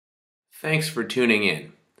Thanks for tuning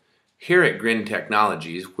in. Here at Grin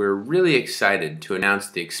Technologies, we're really excited to announce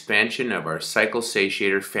the expansion of our Cycle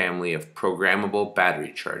Satiator family of programmable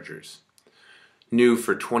battery chargers. New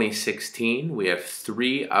for 2016, we have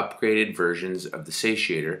 3 upgraded versions of the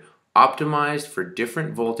Satiator optimized for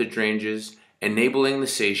different voltage ranges, enabling the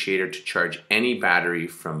Satiator to charge any battery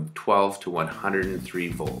from 12 to 103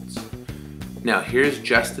 volts. Now here's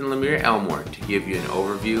Justin Lemire Elmore to give you an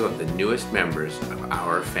overview of the newest members of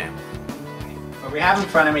our family. What we have in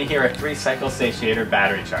front of me here are 3 Cycle Satiator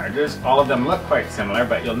battery chargers. All of them look quite similar,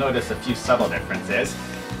 but you'll notice a few subtle differences.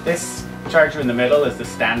 This charger in the middle is the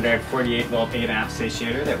standard 48 volt 8 amp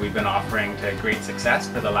Satiator that we've been offering to great success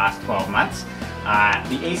for the last 12 months.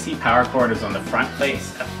 The AC power cord is on the front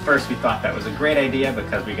face. At first we thought that was a great idea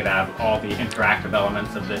because we could have all the interactive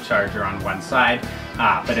elements of the charger on one side,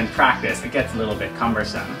 but in practice it gets a little bit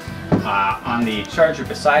cumbersome. On the charger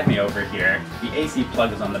beside me over here, the AC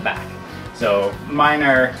plug is on the back. So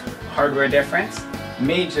minor hardware difference,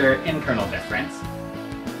 major internal difference.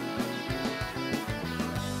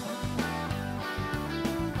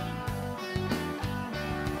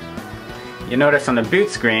 You notice on the boot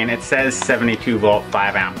screen it says 72 volt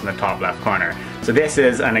 5 amp in the top left corner. So this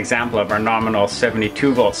is an example of our nominal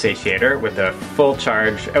 72 volt Satiator with a full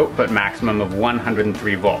charge output maximum of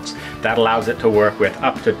 103 volts. That allows it to work with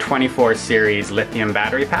up to 24 series lithium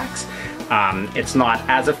battery packs. It's not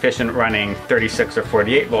as efficient running 36 or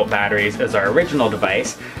 48 volt batteries as our original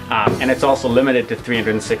device, and it's also limited to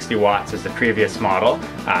 360 watts as the previous model.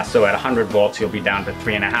 So at 100 volts you'll be down to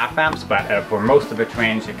 3.5 amps, but for most of its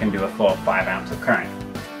range it can do a full 5 amps of current.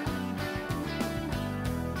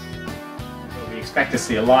 We expect to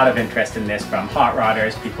see a lot of interest in this from hot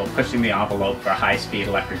rodders, people pushing the envelope for high-speed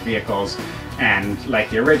electric vehicles, and like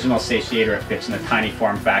the original Satiator, it fits in a tiny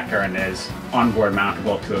form factor and is onboard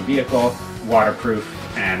mountable to a vehicle,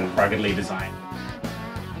 waterproof and ruggedly designed.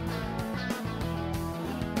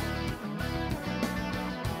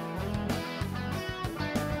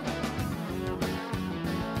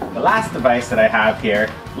 The last device that I have here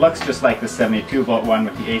looks just like the 72 volt one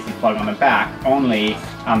with the AC plug on the back, only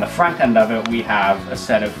on the front end of it we have a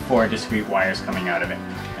set of 4 discrete wires coming out of it.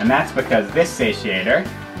 And that's because this Satiator,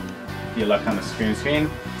 if you look on the screen,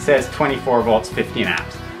 says 24 volts 15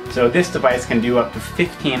 amps. So this device can do up to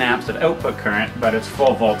 15 amps of output current, but its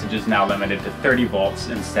full voltage is now limited to 30 volts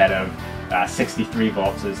instead of 63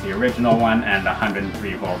 volts as the original one and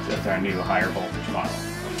 103 volts as our new higher voltage model.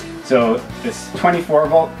 So this 24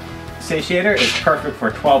 volt Satiator is perfect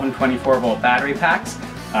for 12 and 24 volt battery packs,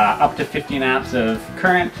 up to 15 amps of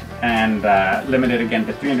current and limited again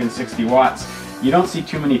to 360 watts. You don't see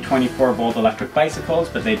too many 24 volt electric bicycles,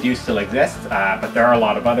 but they do still exist, but there are a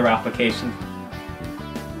lot of other applications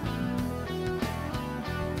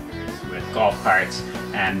with golf carts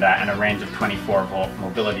and a range of 24 volt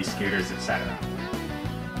mobility scooters, etc.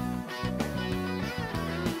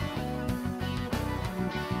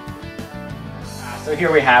 So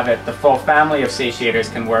here we have it. The full family of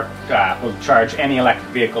Satiators can work, will charge any electric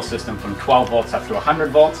vehicle system from 12 volts up to 100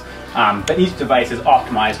 volts, but each device is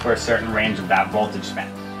optimized for a certain range of that voltage span.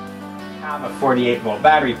 If you have a 48 volt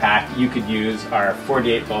battery pack, you could use our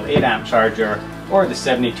 48 volt 8 amp charger or the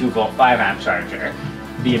 72 volt 5 amp charger.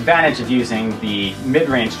 The advantage of using the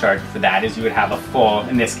mid-range charger for that is you would have a full,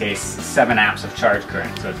 in this case, 7 amps of charge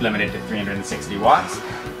current, so it's limited to 360 watts.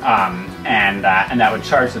 And that would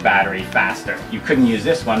charge the battery faster. You couldn't use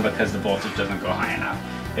this one because the voltage doesn't go high enough.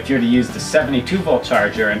 If you were to use the 72 volt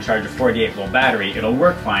charger and charge a 48 volt battery, it'll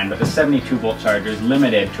work fine, but the 72 volt charger is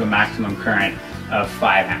limited to a maximum current of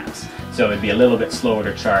 5 amps. So it'd be a little bit slower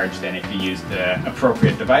to charge than if you used the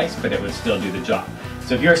appropriate device, but it would still do the job.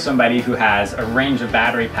 So if you're somebody who has a range of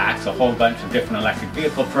battery packs, a whole bunch of different electric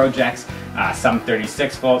vehicle projects, some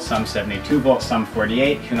 36 volts, some 72 volts, some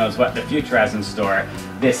 48, who knows what the future has in store,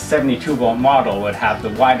 this 72 volt model would have the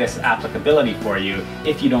widest applicability for you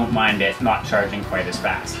if you don't mind it not charging quite as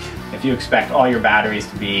fast. If you expect all your batteries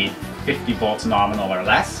to be 50 volts nominal or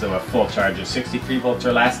less, so a full charge of 63 volts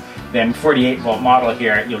or less, then 48 volt model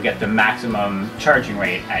here, you'll get the maximum charging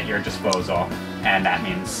rate at your disposal, and that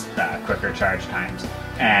means quicker charge times.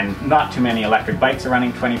 And not too many electric bikes are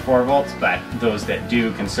running 24 volts, but those that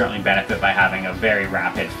do can certainly benefit by having a very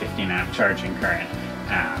rapid 15 amp charging current.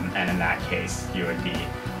 And in that case, you would be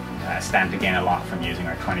stand to gain a lot from using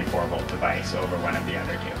our 24 volt device over one of the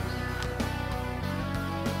other two.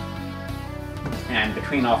 And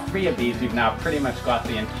between all 3 of these, we've now pretty much got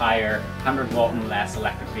the entire 100 volt and less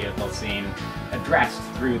electric vehicle scene addressed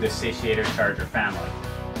through the Satiator charger family.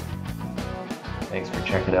 Thanks for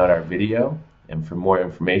checking out our video, and for more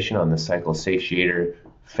information on the Cycle Satiator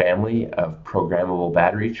family of programmable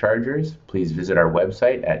battery chargers, please visit our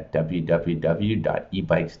website at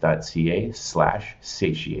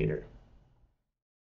www.ebikes.ca/satiator.